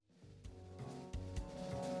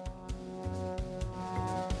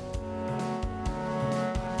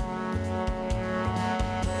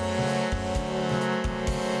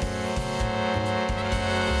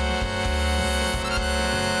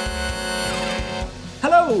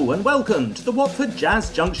Hello and welcome to the Watford Jazz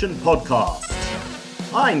Junction podcast.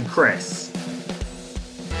 I'm Chris.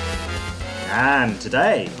 And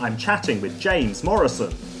today I'm chatting with James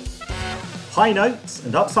Morrison. High notes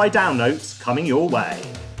and upside down notes coming your way.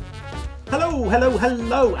 Hello,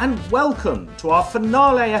 and welcome to our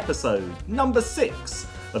finale episode, number 6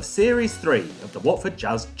 of Series 3 of the Watford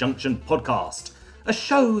Jazz Junction podcast. A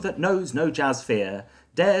show that knows no jazz fear,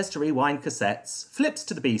 dares to rewind cassettes, flips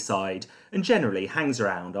to the B-side, and generally hangs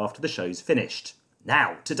around after the show's finished.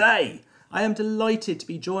 Now, today, I am delighted to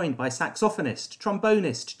be joined by saxophonist,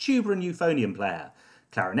 trombonist, tuba and euphonium player,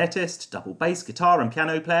 clarinetist, double bass guitar and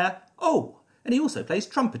piano player, and he also plays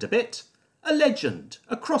trumpet a bit, a legend,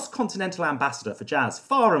 a cross-continental ambassador for jazz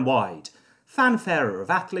far and wide, fanfarer of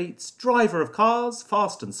athletes, driver of cars,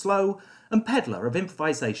 fast and slow, and peddler of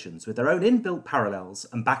improvisations with their own inbuilt parallels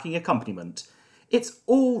and backing accompaniment. It's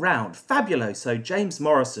all-round fabuloso James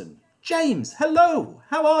Morrison. James, hello,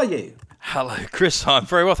 how are you? Hello, Chris, I'm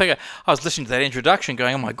very well, thank you. I was listening to that introduction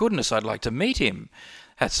going, oh my goodness, I'd like to meet him.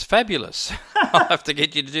 That's fabulous. I'll have to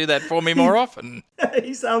get you to do that for me more often.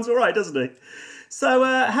 He sounds all right, doesn't he? So,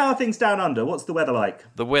 how are things down under? What's the weather like?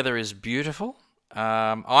 The weather is beautiful.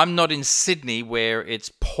 I'm not in Sydney where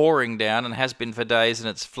it's pouring down and has been for days and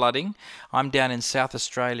it's flooding. I'm down in South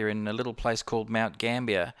Australia in a little place called Mount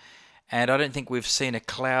Gambier. And I don't think we've seen a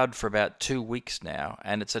cloud for about 2 weeks now.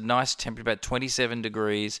 And it's a nice temperature, about 27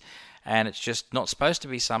 degrees. And it's just not supposed to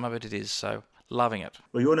be summer, but it is. So, loving it.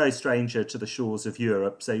 Well, you're no stranger to the shores of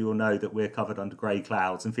Europe, so you'll know that we're covered under grey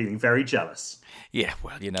clouds and feeling very jealous. Yeah,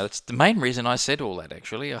 well, that's the main reason I said all that,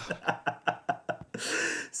 actually.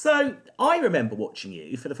 So, I remember watching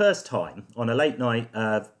you for the first time on a late night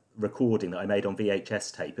recording that I made on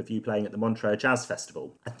VHS tape of you playing at the Montreux Jazz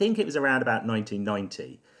Festival. I think it was around about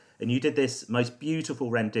 1990. And you did this most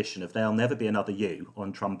beautiful rendition of There'll Never Be Another You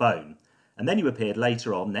on trombone. And then you appeared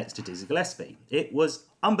later on next to Dizzy Gillespie. It was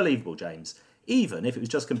unbelievable, James, even if it was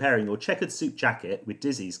just comparing your checkered suit jacket with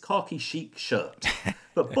Dizzy's khaki chic shirt.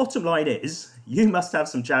 But bottom line is, you must have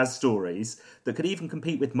some jazz stories that could even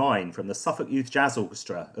compete with mine from the Suffolk Youth Jazz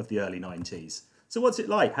Orchestra of the early 90s. So what's it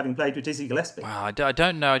like, having played with Dizzy Gillespie? Well, I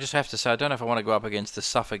don't know. I just have to say, I don't know if I want to go up against the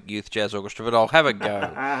Suffolk Youth Jazz Orchestra, but I'll have a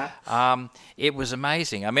go. It was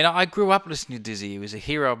amazing. I mean, I grew up listening to Dizzy. He was a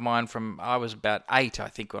hero of mine from, I was about 8, I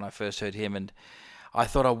think, when I first heard him, and I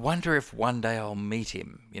thought, I wonder if one day I'll meet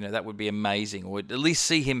him. That would be amazing, or at least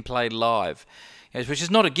see him play live, which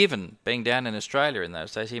is not a given, being down in Australia in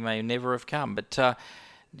those days. He may never have come, but...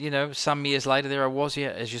 some years later, there I was,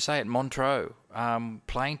 as you say, at Montreux,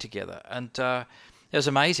 playing together. And it was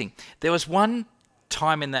amazing. There was one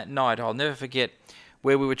time in that night, I'll never forget,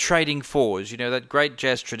 where we were trading fours. That great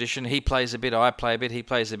jazz tradition. He plays a bit, I play a bit, he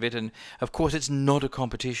plays a bit. And, of course, it's not a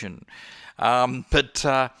competition. But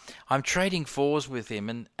I'm trading fours with him.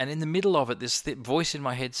 And in the middle of it, this voice in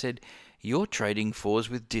my head said, "You're trading fours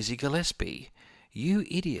with Dizzy Gillespie. You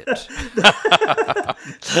idiot."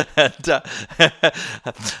 And,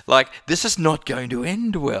 this is not going to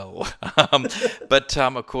end well. But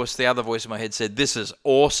of course, the other voice in my head said, "This is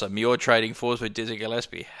awesome. You're trading fours with Dizzy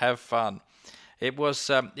Gillespie. Have fun." It was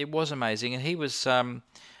amazing. And he was...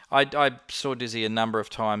 I saw Dizzy a number of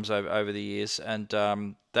times over the years, and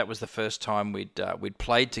that was the first time we'd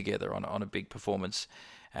played together on a big performance,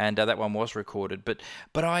 and that one was recorded.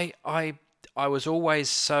 But I was always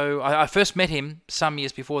so... I first met him some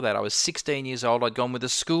years before that. I was 16 years old. I'd gone with a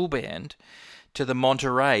school band to the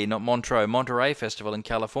Monterey Festival in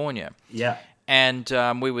California. Yeah. And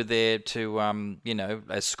we were there to,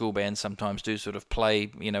 as school bands sometimes do, sort of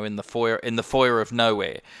play, in the foyer of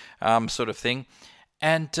nowhere, sort of thing.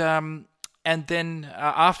 And then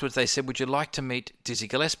afterwards they said, "Would you like to meet Dizzy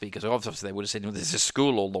Gillespie?" Because obviously they would have said, "Well, there's a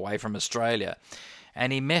school all the way from Australia."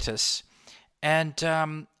 And he met us, and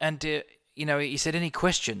he said, "Any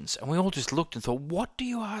questions?" And we all just looked and thought, what do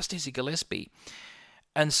you ask Dizzy Gillespie?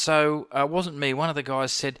 And so it wasn't me. One of the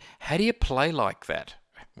guys said, "How do you play like that?"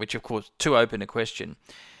 Which, of course, too open a question.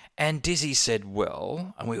 And Dizzy said,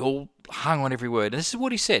 "Well," and we all hung on every word. And this is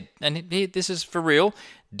what he said. And this is for real.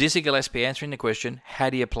 Dizzy Gillespie answering the question, "How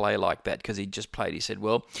do you play like that?" Because he just played. He said,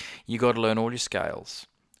 "Well, you got to learn all your scales,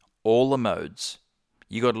 all the modes.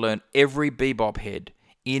 You got to learn every bebop head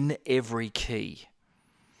in every key."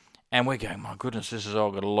 And we're going, my goodness, this has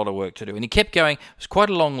all got a lot of work to do. And he kept going. It was quite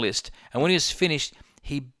a long list. And when he was finished,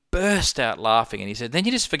 he burst out laughing. And he said, "Then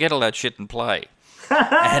you just forget all that shit and play."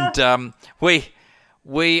 And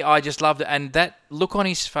I just loved it. And that look on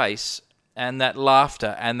his face and that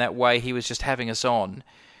laughter and that way he was just having us on,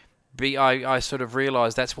 I sort of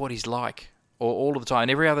realised that's what he's like all of the time.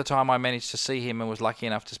 And every other time I managed to see him and was lucky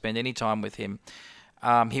enough to spend any time with him,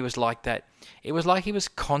 He was like that. It was like he was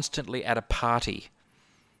constantly at a party.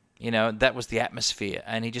 That was the atmosphere,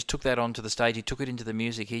 and he just took that onto the stage. He took it into the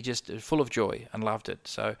music. He just full of joy and loved it.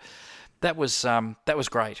 So that was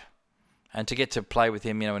great, and to get to play with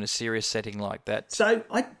him, in a serious setting like that. So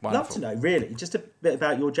I'd love to know, really, just a bit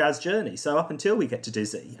about your jazz journey. So up until we get to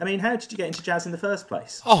Dizzy, I mean, how did you get into jazz in the first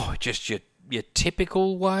place? Oh, just your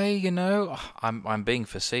typical way, I'm being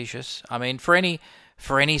facetious. I mean, for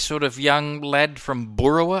any sort of young lad from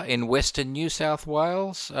Burrawa in western New South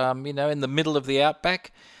Wales, in the middle of the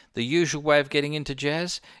outback. The usual way of getting into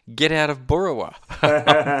jazz: get out of Burrawa.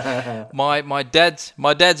 my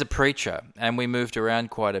dad's a preacher, and we moved around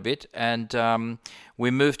quite a bit, and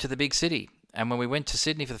we moved to the big city. And when we went to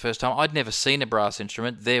Sydney for the first time, I'd never seen a brass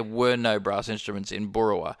instrument. There were no brass instruments in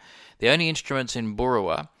Burrawa. The only instruments in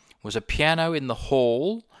Burrawa was a piano in the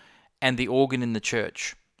hall and the organ in the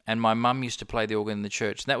church. And my mum used to play the organ in the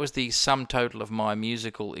church. And that was the sum total of my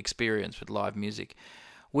musical experience with live music.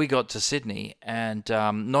 We got to Sydney, and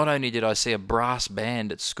not only did I see a brass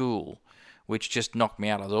band at school, which just knocked me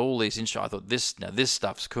out of all these instruments. I thought, this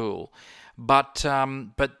stuff's cool. But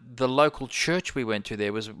the local church we went to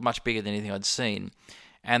there was much bigger than anything I'd seen.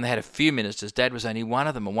 And they had a few ministers. Dad was only one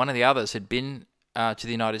of them, and one of the others had been to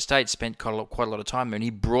the United States, spent quite a lot of time there, and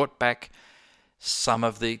he brought back some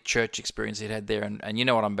of the church experience he'd had there. And you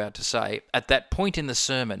know what I'm about to say. At that point in the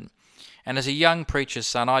sermon, and as a young preacher's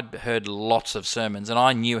son, I'd heard lots of sermons, and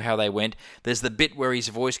I knew how they went. There's the bit where his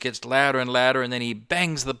voice gets louder and louder, and then he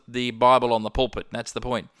bangs the Bible on the pulpit, and that's the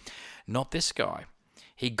point. Not this guy.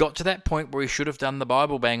 He got to that point where he should have done the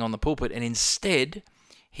Bible bang on the pulpit, and instead,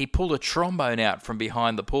 he pulled a trombone out from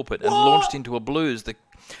behind the pulpit and launched into a blues.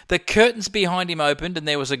 The curtains behind him opened, and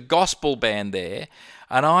there was a gospel band there.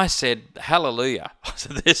 And I said, hallelujah. So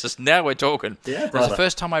now we're talking. Yeah, it was the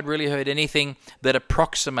first time I'd really heard anything that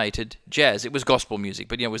approximated jazz. It was gospel music,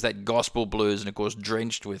 but it was that gospel blues, and of course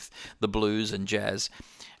drenched with the blues and jazz.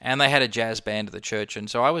 And they had a jazz band at the church, and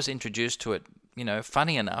so I was introduced to it.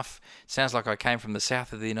 Funny enough, sounds like I came from the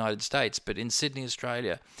south of the United States, but in Sydney,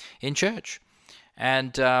 Australia, in church.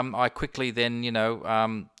 And I quickly then,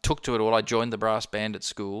 took to it all. I joined the brass band at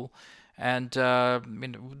school. And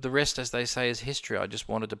the rest, as they say, is history. I just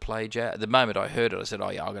wanted to play jazz. The moment I heard it, I said,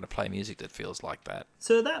 oh, yeah, I'm going to play music that feels like that.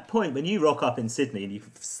 So at that point, when you rock up in Sydney and you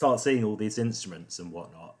start seeing all these instruments and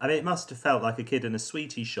whatnot, I mean, it must have felt like a kid in a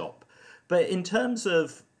sweetie shop. But in terms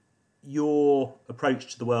of your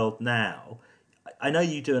approach to the world now, I know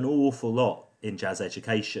you do an awful lot in jazz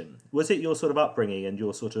education. Was it your sort of upbringing and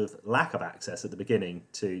your sort of lack of access at the beginning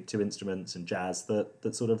to instruments and jazz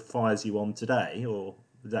that sort of fires you on today, or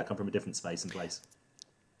did that come from a different space and place?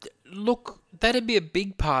 Look, that'd be a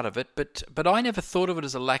big part of it, but I never thought of it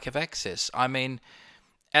as a lack of access. I mean,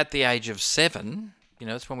 at the age of 7,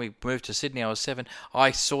 it's when we moved to Sydney. I was 7.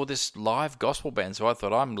 I saw this live gospel band, so I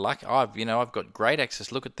thought I'm lucky. I've got great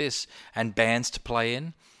access. Look at this, and bands to play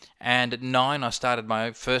in. And at 9, I started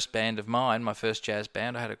my first band of mine, my first jazz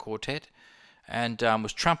band. I had a quartet, and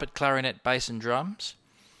was trumpet, clarinet, bass, and drums.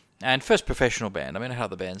 And first professional band. I mean, I had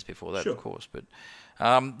other bands before that, Of course, but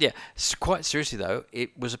quite seriously though,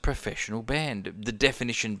 it was a professional band. The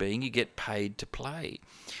definition being you get paid to play.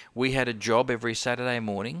 We had a job every Saturday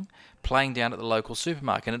morning playing down at the local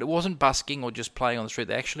supermarket, and it wasn't busking or just playing on the street.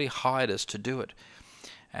 They actually hired us to do it,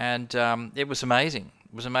 and it was amazing.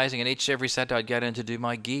 It was amazing, and every Saturday I'd go down to do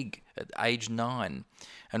my gig at age 9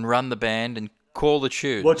 and run the band and call the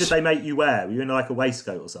tunes. What did they make you wear? Were you in like a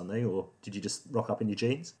waistcoat or something, or did you just rock up in your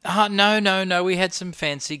jeans? No. We had some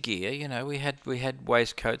fancy gear. We had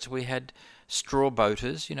waistcoats. We had straw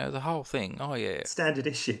boaters. The whole thing. Oh yeah. Standard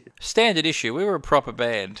issue. Standard issue. We were a proper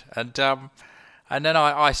band, and then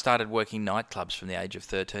I started working nightclubs from the age of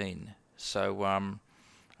 13. So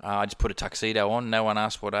I just put a tuxedo on. No one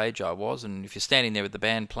asked what age I was, and if you're standing there with the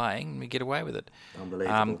band playing, you get away with it.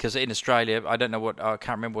 Unbelievable. Because in Australia, I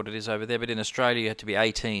can't remember what it is over there, but in Australia you had to be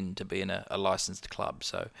 18 to be in a licensed club.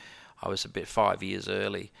 So I was a bit 5 years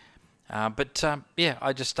early. I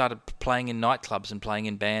just started playing in nightclubs and playing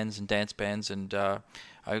in bands and dance bands, and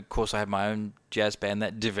of course I had my own jazz band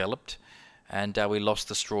that developed, and we lost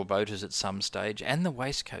the straw boaters at some stage and the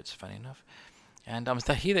waistcoats, funny enough. And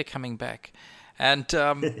here they're coming back. And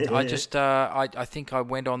I think I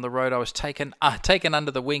went on the road. I was taken under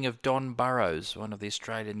the wing of Don Burrows, one of the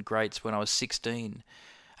Australian greats, when I was 16.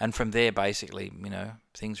 And from there, basically,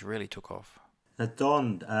 things really took off.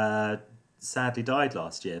 Don sadly died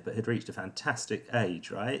last year, but had reached a fantastic age,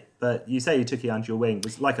 right? But you say he took you under your wing.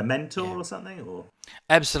 Was it like a mentor or something? Or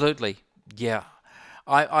Absolutely, yeah.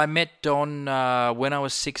 I met Don when I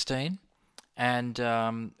was 16. and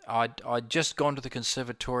I'd just gone to the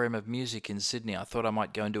Conservatorium of Music in Sydney. I thought I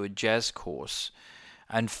might go and do a jazz course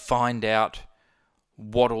and find out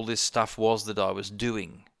what all this stuff was that I was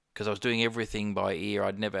doing, because I was doing everything by ear.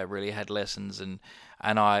 I'd never really had lessons, and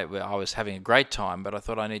I was having a great time, but I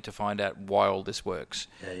thought I need to find out why all this works.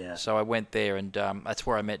 Yeah. So I went there, and that's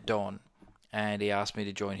where I met Don, and he asked me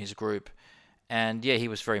to join his group. And yeah, he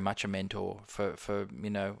was very much a mentor for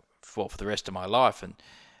the rest of my life, and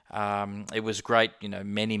it was great,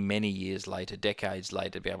 many years later, decades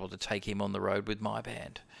later, to be able to take him on the road with my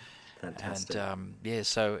band. Fantastic. And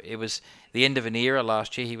so it was the end of an era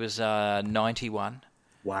last year. He was 91.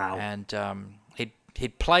 Wow. And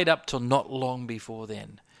he'd played up till not long before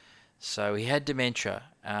then. So he had dementia,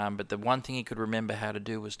 but the one thing he could remember how to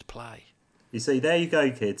do was to play. You see, there you go,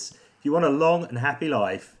 kids. If you want a long and happy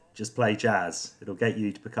life, just play jazz. It'll get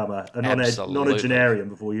you to become a nonagenarian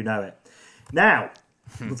before you know it. Now,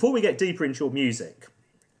 before we get deeper into your music,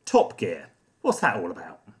 Top Gear, what's that all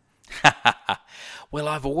about? Well,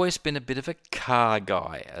 I've always been a bit of a car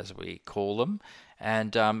guy, as we call them.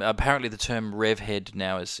 And apparently the term rev head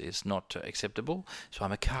now is not acceptable, so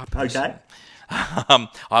I'm a car person. Okay.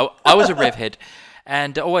 I was a rev head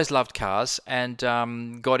and always loved cars, and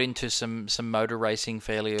got into some motor racing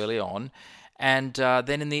fairly early on. And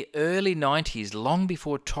then in the early 90s, long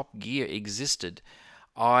before Top Gear existed,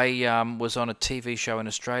 I was on a TV show in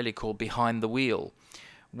Australia called Behind the Wheel,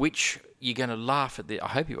 which you're going to laugh at. I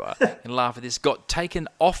hope you are. And laugh at this. Got taken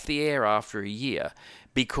off the air after a year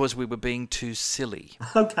because we were being too silly.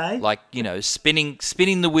 Okay. Like,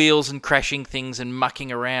 spinning the wheels and crashing things and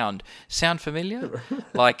mucking around. Sound familiar?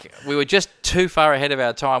 Like, we were just too far ahead of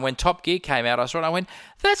our time. When Top Gear came out, I went,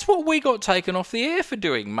 that's what we got taken off the air for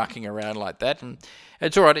doing, mucking around like that. And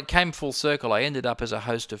it's all right. It came full circle. I ended up as a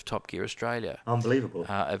host of Top Gear Australia. Unbelievable.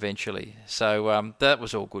 Eventually. So that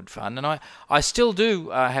was all good fun. And I still do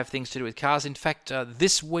have things to do with cars. In fact,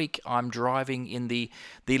 this week I'm driving in the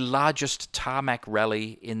largest tarmac rally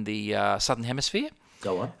in the Southern Hemisphere.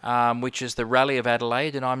 Go on. Which is the Rally of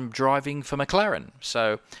Adelaide, and I'm driving for McLaren.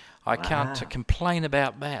 So I can't complain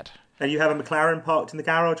about that. And you have a McLaren parked in the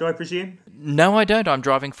garage, I presume? No, I don't. I'm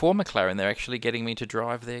driving for McLaren. They're actually getting me to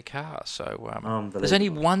drive their car. So there's only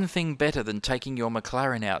one thing better than taking your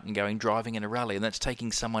McLaren out and going driving in a rally, and that's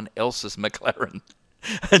taking someone else's McLaren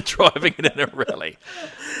and driving it in a rally.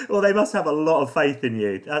 Well, they must have a lot of faith in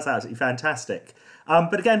you. That's absolutely fantastic.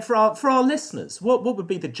 But again, for our listeners, what would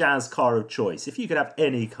be the jazz car of choice if you could have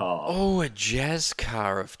any car? Oh, a jazz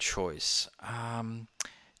car of choice.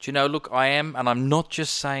 Do you know, look, I am, and I'm not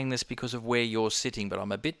just saying this because of where you're sitting, but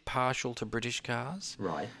I'm a bit partial to British cars.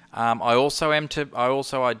 Right. I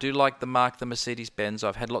do like the Mark, the Mercedes-Benz.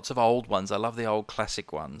 I've had lots of old ones. I love the old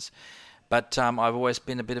classic ones. But I've always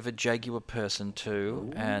been a bit of a Jaguar person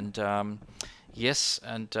too. Ooh. And yes,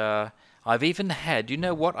 and I've even had, you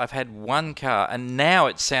know what? I've had one car, and now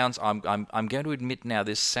it sounds, I'm going to admit now,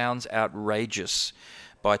 this sounds outrageous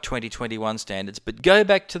by 2021 standards, but go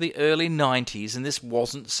back to the early 90s, and this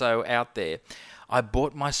wasn't so out there. I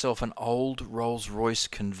bought myself an old Rolls-Royce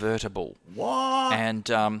convertible. What?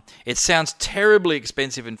 And it sounds terribly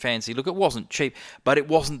expensive and fancy. Look, it wasn't cheap, but it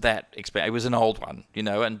wasn't that expensive. It was an old one,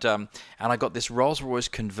 and I got this Rolls-Royce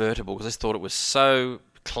convertible because I thought it was so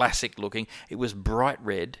classic looking. It was bright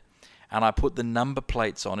red, and I put the number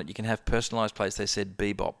plates on it. You can have personalised plates. They said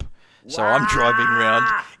Bebop. So I'm driving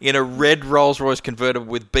around in a red Rolls-Royce convertible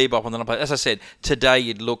with Bebop on the number plate. As I said, today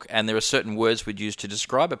you'd look, and there are certain words we'd use to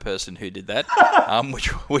describe a person who did that,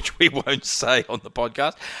 which we won't say on the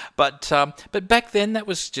podcast. But back then, that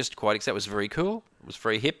was just that was very cool. It was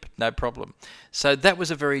very hip, no problem. So that was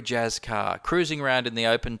a very jazz car, cruising around in the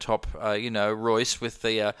open top, Royce with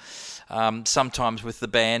the sometimes with the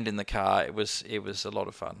band in the car. It was a lot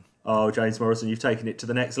of fun. Oh, James Morrison, you've taken it to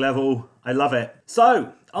the next level. I love it.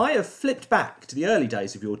 So, I have flipped back to the early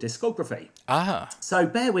days of your discography. So,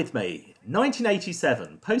 bear with me.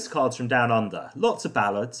 1987, Postcards from Down Under. Lots of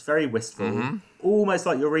ballads, very wistful, almost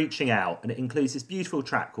like you're reaching out. And it includes this beautiful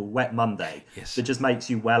track called Wet Monday that just makes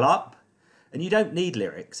you well up. And you don't need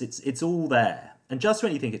lyrics. It's all there. And just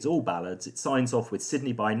when you think it's all ballads, it signs off with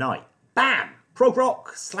Sydney by Night. Bam! Prog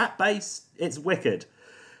rock, slap bass, it's wicked.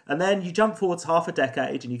 And then you jump forwards half a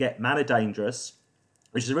decade and you get Manor Dangerous,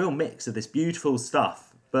 which is a real mix of this beautiful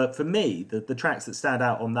stuff. But for me, the tracks that stand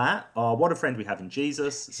out on that are What a Friend We Have in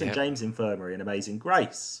Jesus, St. James Infirmary and Amazing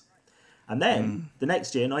Grace. And then the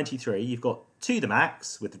next year, 93, you've got To the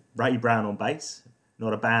Max with Ray Brown on bass.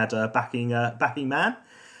 Not a bad backing man.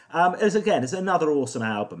 It's another awesome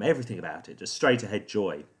album. Everything about it, just straight ahead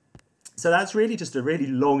joy. So that's really just a really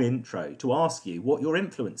long intro to ask you what your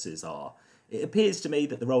influences are it appears to me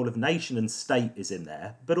that the role of nation and state is in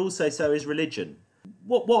there, but also so is religion.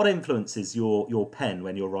 What influences your pen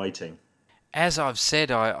when you're writing? As I've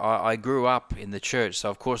said, I grew up in the church, so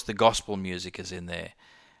of course the gospel music is in there.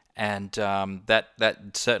 And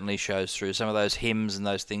that certainly shows through some of those hymns and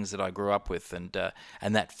those things that I grew up with, and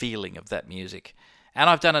that feeling of that music. And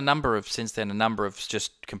I've done a number of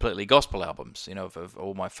just completely gospel albums, of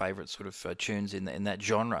all my favourite sort of tunes in that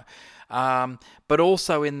genre. But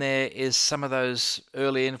also in there is some of those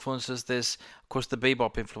early influences. There's, of course, the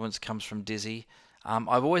bebop influence comes from Dizzy.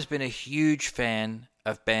 I've always been a huge fan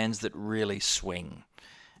of bands that really swing,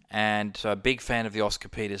 and a big fan of the Oscar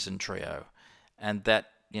Peterson Trio, and that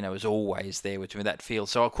is always there with me, that feel.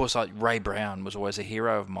 So of course, Ray Brown was always a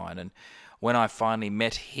hero of mine, and when I finally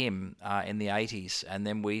met him in the 80s, and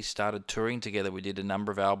then we started touring together, we did a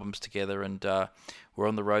number of albums together, and we're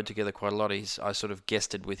on the road together quite a lot. I sort of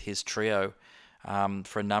guested with his trio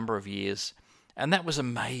for a number of years, and that was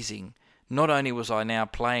amazing. Not only was I now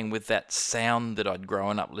playing with that sound that I'd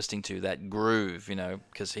grown up listening to, that groove,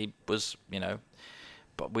 because he was,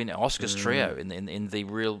 but we know Oscar's trio in the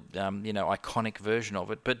real, iconic version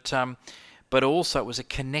of it. But also it was a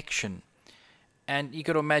connection, and you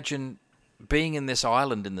got to imagine being in this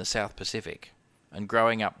island in the South Pacific and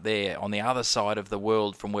growing up there on the other side of the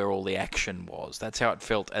world from where all the action was. That's how it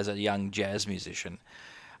felt as a young jazz musician.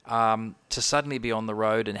 To suddenly be on the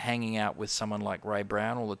road and hanging out with someone like Ray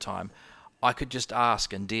Brown all the time, I could just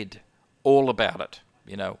ask, and did, all about it.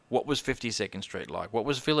 What was 52nd Street like? What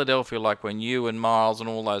was Philadelphia like when you and Miles and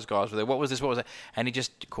all those guys were there? What was this? What was that? And he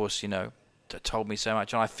just, of course, told me so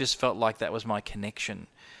much. And I just felt like that was my connection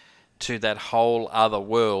to that whole other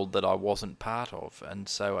world that I wasn't part of. And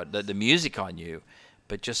so the music I knew,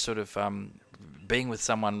 but just sort of being with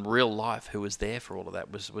someone real life who was there for all of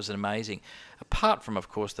that was amazing. Apart from, of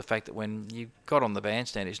course, the fact that when you got on the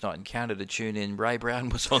bandstand each night and counted a tune in, Ray Brown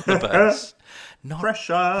was on the bass.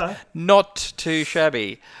 Pressure! Not too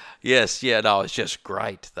shabby. Yes, yeah, no, it's just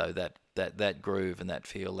great, though, that groove and that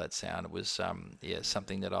feel, that sound. It was,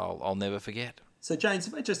 something that I'll never forget. So, James,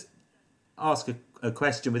 if I just ask a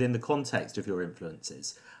question within the context of your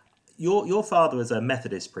influences. Your father was a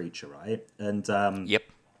Methodist preacher, right? And yep.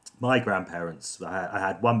 My grandparents, I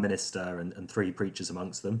had one minister and three preachers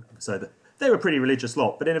amongst them, so that they were a pretty religious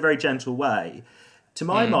lot, but in a very gentle way. To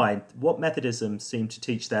my mind, what Methodism seemed to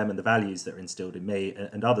teach them, and the values that are instilled in me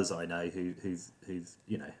and others I know who've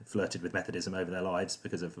flirted with Methodism over their lives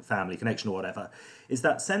because of a family connection or whatever, is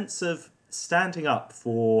that sense of standing up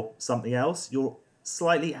for something else. You're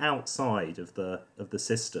slightly outside of the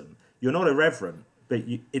system. You're not irreverent, but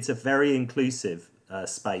it's a very inclusive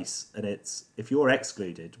space, and it's, if you're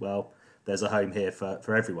excluded, well, there's a home here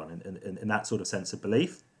for everyone in that sort of sense of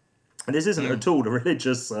belief. And this isn't at all a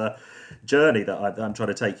religious journey that I'm trying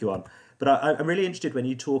to take you on, but I'm really interested when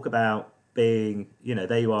you talk about being,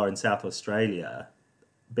 there you are in South Australia,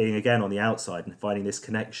 being again on the outside and finding this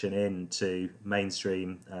connection into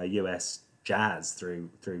mainstream US jazz through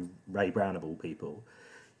Ray Brown of all people.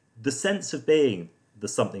 The sense of being the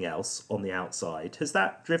something else on the outside, has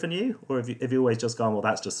that driven you, or have you always just gone, well,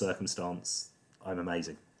 that's just circumstance, I'm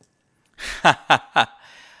amazing?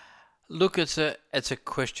 Look, it's a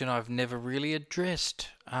question I've never really addressed.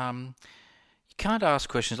 You can't ask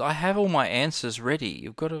questions. I have all my answers ready.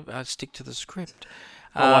 You've got to stick to the script.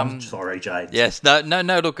 I'm sorry, James. Yes, no.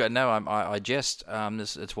 Look, no. I jest.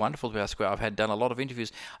 It's wonderful to be asked. I've done a lot of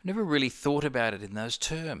interviews. I've never really thought about it in those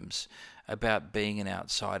terms, about being an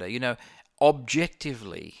outsider.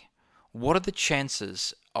 Objectively, what are the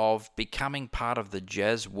chances of becoming part of the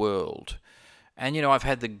jazz world? And, I've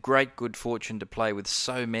had the great good fortune to play with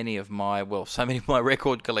so many of my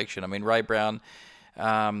record collection. I mean, Ray Brown,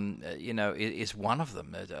 is one of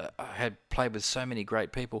them. I had played with so many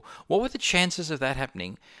great people. What were the chances of that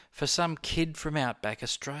happening for some kid from outback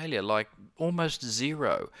Australia? Like almost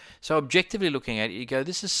zero. So objectively looking at it, you go,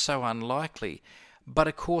 this is so unlikely. But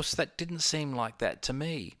of course, that didn't seem like that to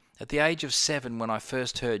me. At the age of 7, when I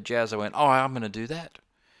first heard jazz, I went, I'm going to do that.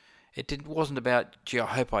 It wasn't about, gee, I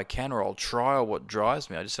hope I can, or I'll try, or what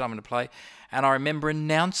drives me. I just said, I'm going to play. And I remember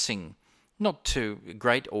announcing, not to a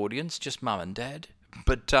great audience, just mum and dad,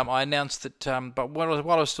 but I announced that, but while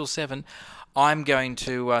I was still 7, I'm going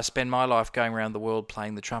to spend my life going around the world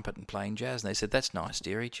playing the trumpet and playing jazz. And they said, that's nice,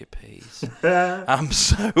 dear, eat your peas. But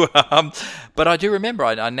I do remember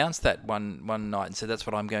I announced that one night and said, that's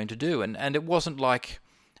what I'm going to do. And it wasn't like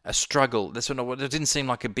a struggle. It didn't seem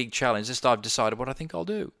like a big challenge. Just I've decided what I think I'll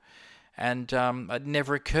do. And it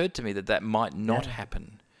never occurred to me that might not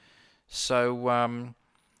happen. So,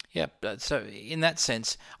 Yeah, so in that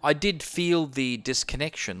sense, I did feel the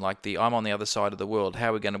disconnection, like I'm on the other side of the world, how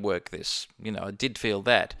are we going to work this? I did feel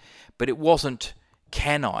that. But it wasn't,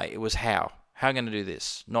 can I? It was how. How am I going to do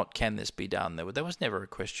this? Not, can this be done? There was never a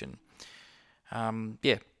question.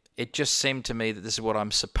 It just seemed to me that this is what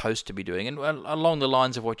I'm supposed to be doing. And along the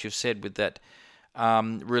lines of what you've said with that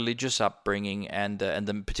religious upbringing and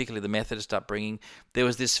particularly the Methodist upbringing, there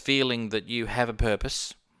was this feeling that you have a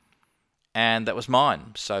purpose. And that was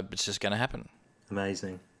mine, so it's just going to happen.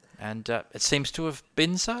 Amazing. And it seems to have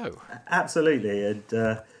been so. Absolutely,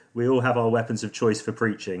 and we all have our weapons of choice for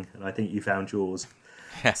preaching, and I think you found yours.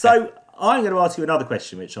 So I'm going to ask you another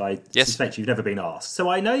question, which I suspect you've never been asked. So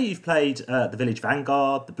I know you've played the Village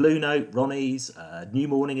Vanguard, the Blue Note, Ronnie's, New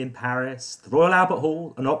Morning in Paris, the Royal Albert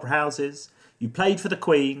Hall and Opera Houses. You played for the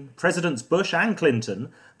Queen, Presidents Bush and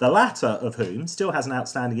Clinton, the latter of whom still has an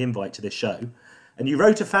outstanding invite to this show. And you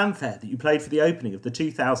wrote a fanfare that you played for the opening of the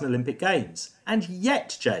 2000 Olympic Games. And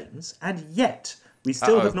yet, James, we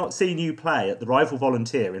still have not seen you play at the rival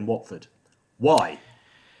Volunteer in Watford. Why?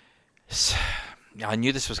 I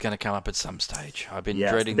knew this was going to come up at some stage. I've been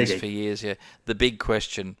dreading this for years. Yeah, the big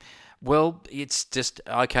question. Well, it's just,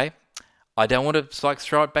 okay, I don't want to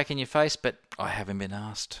throw it back in your face, but I haven't been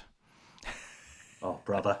asked. Oh,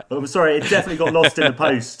 brother. I'm sorry, it definitely got lost in the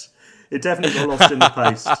post. It definitely got lost in the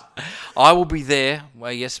post. I will be there.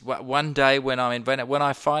 Well, yes, one day when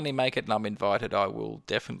I finally make it and I'm invited, I will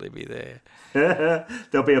definitely be there.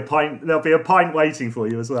 There'll be a pint waiting for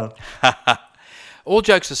you as well. All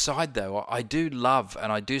jokes aside, though, I do love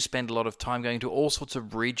and I do spend a lot of time going to all sorts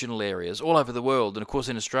of regional areas all over the world. And, of course,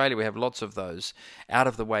 in Australia we have lots of those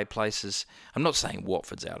out-of-the-way places. I'm not saying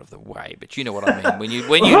Watford's out of the way, but you know what I mean.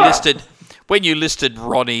 When you listed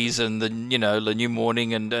Ronnie's and the New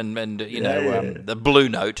Morning and the Blue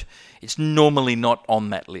Note, it's normally not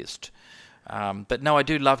on that list. But no, I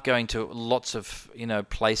do love going to lots of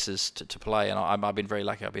places to play, and I've been very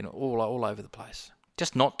lucky. I've been all over the place.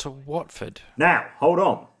 Just not to Watford. Now, hold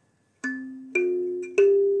on.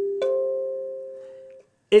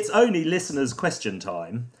 It's only listeners' question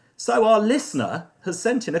time, so our listener has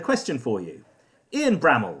sent in a question for you. Ian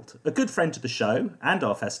Bramald, a good friend to the show and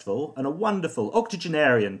our festival, and a wonderful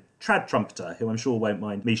octogenarian trad trumpeter who I'm sure won't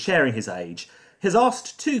mind me sharing his age, has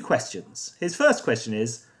asked 2 questions. His first question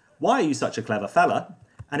is, why are you such a clever fella?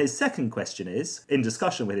 And his second question is, in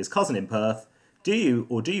discussion with his cousin in Perth, do you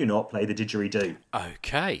or do you not play the didgeridoo?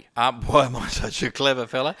 Okay. Why am I such a clever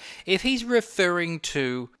fella? If he's referring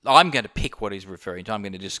to... I'm going to pick what he's referring to. I'm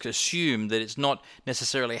going to just assume that it's not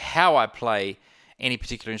necessarily how I play any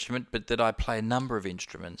particular instrument, but that I play a number of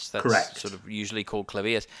instruments. That's correct. Sort of usually called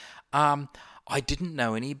claviers. I didn't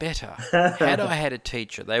know any better. Had I had a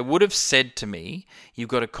teacher, they would have said to me, you've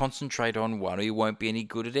got to concentrate on one or you won't be any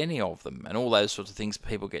good at any of them, and all those sorts of things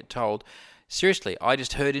people get told. Seriously, I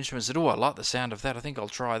just heard instruments and said, I like the sound of that, I think I'll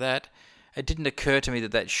try that. It didn't occur to me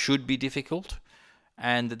that should be difficult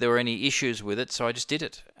and that there were any issues with it, so I just did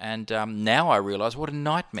it. And now I realise what a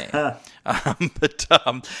nightmare.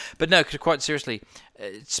 But no, quite seriously,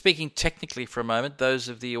 speaking technically for a moment, those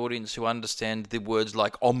of the audience who understand the words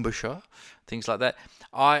like embouchure, things like that,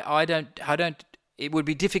 I don't. It would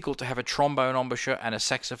be difficult to have a trombone embouchure and a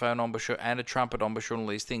saxophone embouchure and a trumpet embouchure and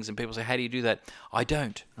all these things. And people say, how do you do that? I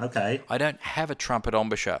don't. Okay. I don't have a trumpet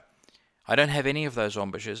embouchure. I don't have any of those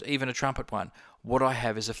embouchures, even a trumpet one. What I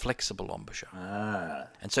have is a flexible embouchure.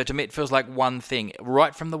 And so to me, it feels like one thing.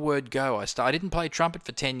 Right from the word go, I didn't play trumpet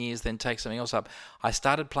for 10 years, then take something else up. I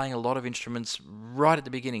started playing a lot of instruments right at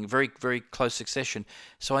the beginning, very, very close succession.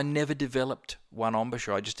 So I never developed one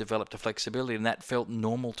embouchure. I just developed a flexibility, and that felt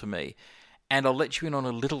normal to me. And I'll let you in on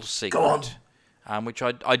a little secret, which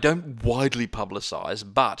I don't widely publicise,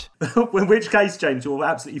 but... In which case, James, you're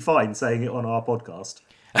absolutely fine saying it on our podcast.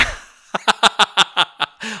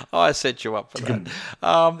 I set you up for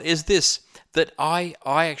that. Is this, that I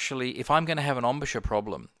actually, if I'm going to have an embouchure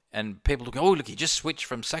problem, and people look, look, you just switch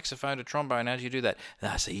from saxophone to trombone, how do you do that?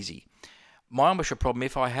 That's easy. My embouchure problem,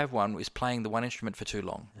 if I have one, is playing the one instrument for too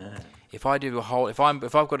long. If I do if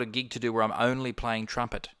I've got a gig to do where I'm only playing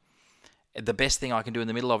trumpet, the best thing I can do in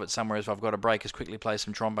the middle of it somewhere, if I've got a break, is quickly play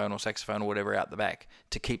some trombone or saxophone or whatever out the back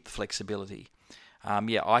to keep the flexibility.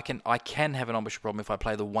 I can have an embouchure problem if I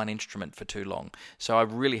play the one instrument for too long. So I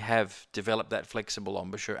really have developed that flexible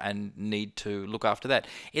embouchure and need to look after that.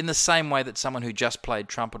 In the same way that someone who just played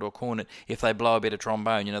trumpet or cornet, if they blow a bit of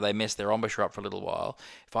trombone, they mess their embouchure up for a little while.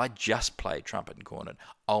 If I just played trumpet and cornet,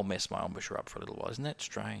 I'll mess my embouchure up for a little while. Isn't that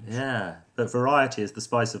strange? Yeah, but variety is the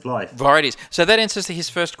spice of life. Varieties. So that answers his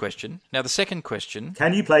first question. Now the second question.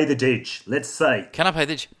 Can you play the didge? Let's say. Can I play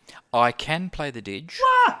the didge? I can play the didge.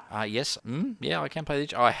 Yes. Yeah, I can play the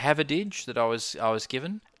didge. I have a didge that I was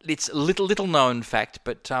given. It's a little known fact,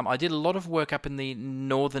 but I did a lot of work up in the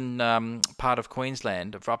northern part of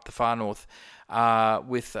Queensland, up the far north,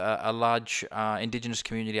 with a large Indigenous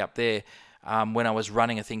community up there. When I was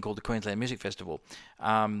running a thing called the Queensland Music Festival.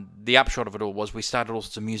 The upshot of it all was we started all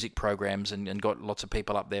sorts of music programs and got lots of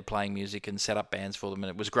people up there playing music and set up bands for them, and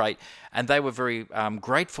it was great. And they were very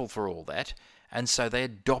grateful for all that, and so they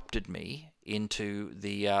adopted me into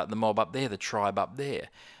the mob up there, the tribe up there.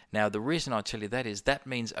 Now, the reason I tell you that is that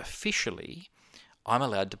means officially I'm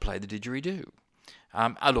allowed to play the didgeridoo.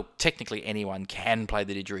 Look, technically anyone can play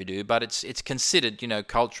the didgeridoo, but it's considered,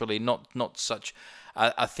 culturally not such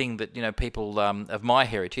a thing that, people of my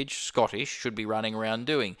heritage, Scottish, should be running around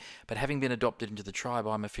doing. But having been adopted into the tribe,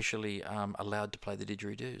 I'm officially allowed to play the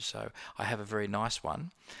didgeridoo. So I have a very nice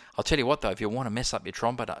one. I'll tell you what, though, if you want to mess up your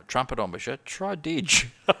trumpet embouchure, try didge.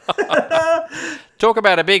 Talk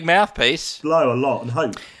about a big mouthpiece. Blow a lot and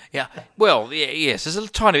hope. Yeah. Well, yes, there's a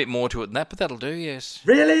tiny bit more to it than that, but that'll do, yes.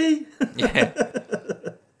 Really? Yeah.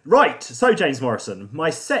 Right, so James Morrison, my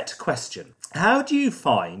set question. How do you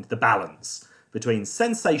find the balance between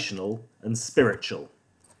sensational and spiritual?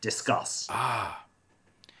 Discuss.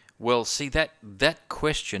 Well, see, that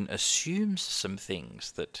question assumes some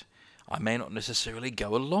things that I may not necessarily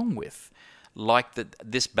go along with, like that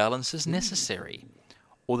this balance is necessary,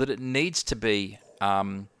 or that it needs to be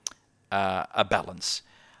a balance.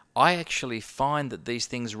 I actually find that these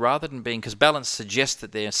things, rather than being, because balance suggests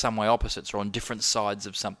that they're some way opposites or on different sides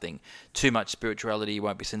of something. Too much spirituality, you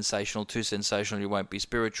won't be sensational. Too sensational, you won't be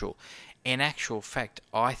spiritual. In actual fact,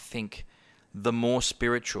 I think the more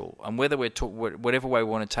spiritual, and whether whatever way we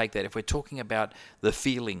want to take that, if we're talking about the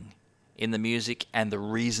feeling in the music and the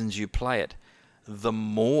reasons you play it, the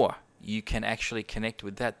more you can actually connect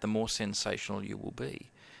with that, the more sensational you will be.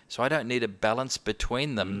 So I don't need a balance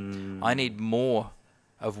between them. I need more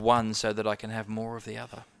of one so that I can have more of the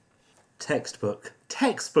other. Textbook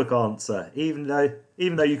answer, even though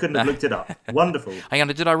you couldn't have looked it up. Wonderful. Hang on,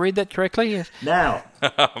 did I read that correctly? Yes. Now,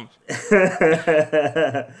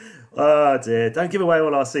 oh dear, don't give away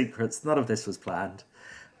all our secrets. None of this was planned.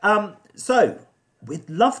 So, we'd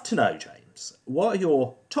love to know, James, what are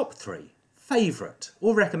your top 3 favourite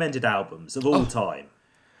or recommended albums of all time?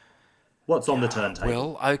 What's on the turntable?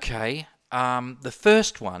 Well, okay. The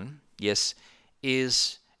first one, yes,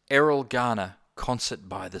 is Errol Garner, Concert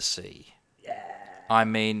by the Sea. Yeah. I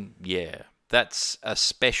mean, yeah, that's a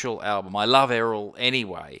special album. I love Errol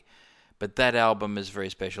anyway, but that album is very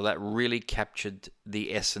special. That really captured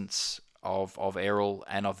the essence of Errol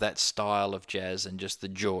and of that style of jazz and just the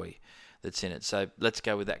joy that's in it. So let's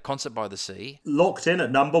go with that. Concert by the Sea. Locked in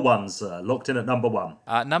at number 1, sir. Locked in at number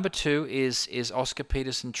 1. Number 2 is Oscar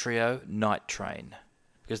Peterson Trio, Night Train.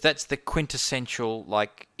 Because that's the quintessential,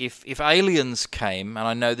 like, if aliens came, and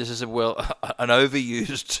I know this is an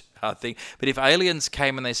overused thing, but if aliens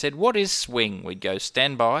came and they said, what is swing? We'd go,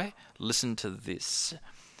 stand by, listen to this.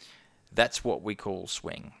 That's what we call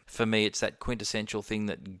swing. For me, it's that quintessential thing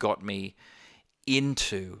that got me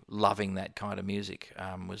into loving that kind of music,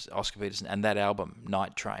 was Oscar Peterson and that album,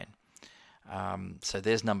 Night Train. So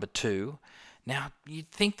there's number 2. Now, you'd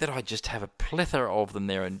think that I just have a plethora of them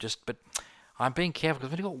there, but I'm being careful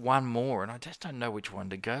because I've only got one more and I just don't know which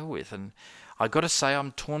one to go with. And I've got to say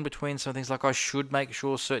I'm torn between some things, like I should make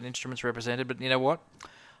sure certain instruments are represented, but you know what?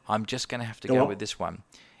 I'm just going to have to go with this one.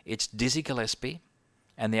 It's Dizzy Gillespie,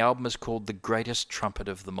 and the album is called The Greatest Trumpet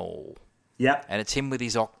of Them All. Yeah. And it's him with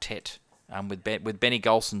his octet, with Benny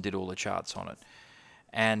Golson did all the charts on it.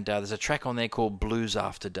 And there's a track on there called Blues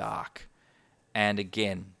After Dark. And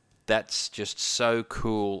again, that's just so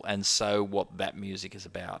cool and so what that music is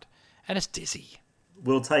about. And it's Dizzy.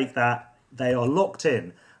 We'll take that. They are locked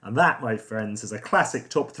in. And that, my friends, is a classic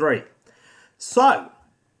top 3. So,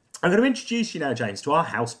 I'm going to introduce you now, James, to our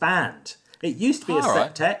house band. It used to be a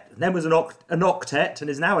septet, then was an octet, and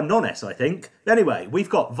is now a nonette, I think. Anyway, we've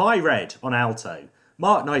got Vi Red on alto,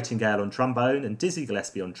 Mark Nightingale on trombone, and Dizzy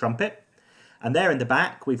Gillespie on trumpet. And there in the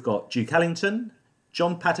back, we've got Duke Ellington,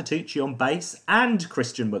 John Patitucci on bass, and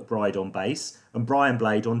Christian McBride on bass, and Brian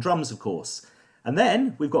Blade on drums, of course. And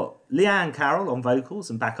then we've got Leanne Carroll on vocals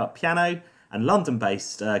and backup piano, and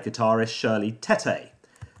London-based guitarist Shirley Tete.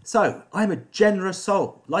 So, I'm a generous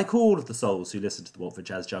soul, like all of the souls who listen to the Watford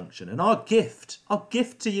Jazz Junction, and our gift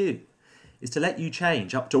to you is to let you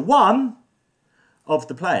change up to one of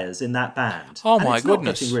the players in that band. Oh, and my it's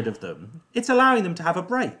goodness. Not getting rid of them, it's allowing them to have a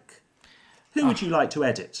break. Who would you like to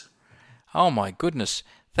edit? Oh my goodness,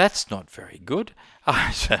 that's not very good.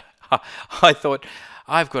 I thought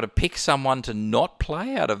I've got to pick someone to not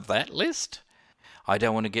play out of that list. I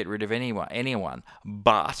don't want to get rid of anyone,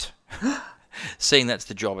 but seeing that's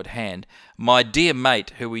the job at hand, my dear mate,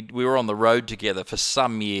 who we were on the road together for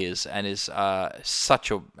some years and is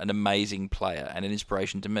such an amazing player and an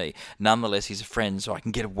inspiration to me, nonetheless he's a friend so I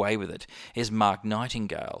can get away with it, is Mark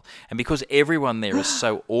Nightingale. And because everyone there is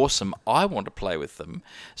so awesome, I want to play with them.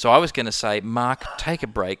 So I was going to say, Mark, take a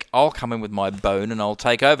break, I'll come in with my bone and I'll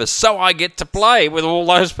take over so I get to play with all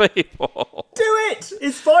those people. Do it!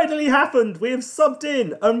 It's finally happened. We have subbed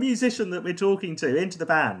in a musician that we're talking to into the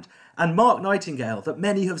band. And Mark Nightingale, that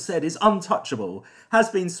many have said is untouchable, has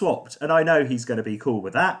been swapped. And I know he's going to be cool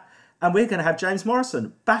with that. And we're going to have James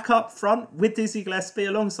Morrison back up front with Dizzy Gillespie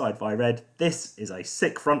alongside Vi-Red. This is a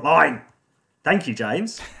sick front line. Thank you,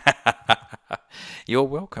 James. You're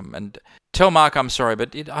welcome. And tell Mark I'm sorry,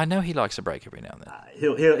 but I know he likes a break every now and then.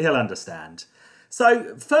 He'll understand.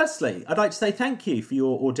 So, firstly, I'd like to say thank you for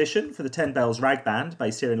your audition for the 10 Bells Rag Band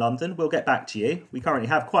based here in London. We'll get back to you. We currently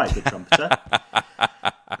have quite a good trumpeter.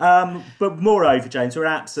 But moreover, James, we're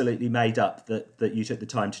absolutely made up that you took the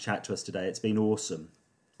time to chat to us today. It's been awesome.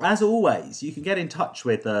 As always, you can get in touch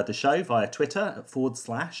with the show via Twitter at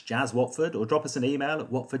 /Jazz Watford or drop us an email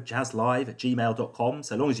at watfordjazzlive@gmail.com,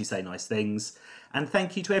 so long as you say nice things. And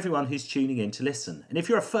thank you to everyone who's tuning in to listen. And if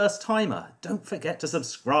you're a first timer, don't forget to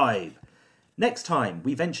subscribe. Next time,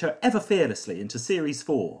 we venture ever fearlessly into Series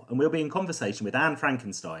 4, and we'll be in conversation with Anne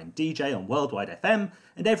Frankenstein, DJ on Worldwide FM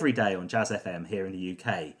and every day on Jazz FM here in the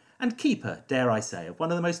UK, and keeper, dare I say, of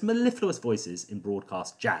one of the most mellifluous voices in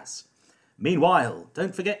broadcast jazz. Meanwhile,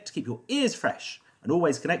 don't forget to keep your ears fresh and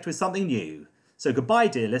always connect with something new. So goodbye,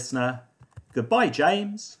 dear listener. Goodbye,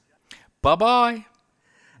 James. Bye-bye.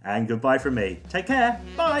 And goodbye from me. Take care.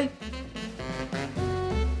 Bye.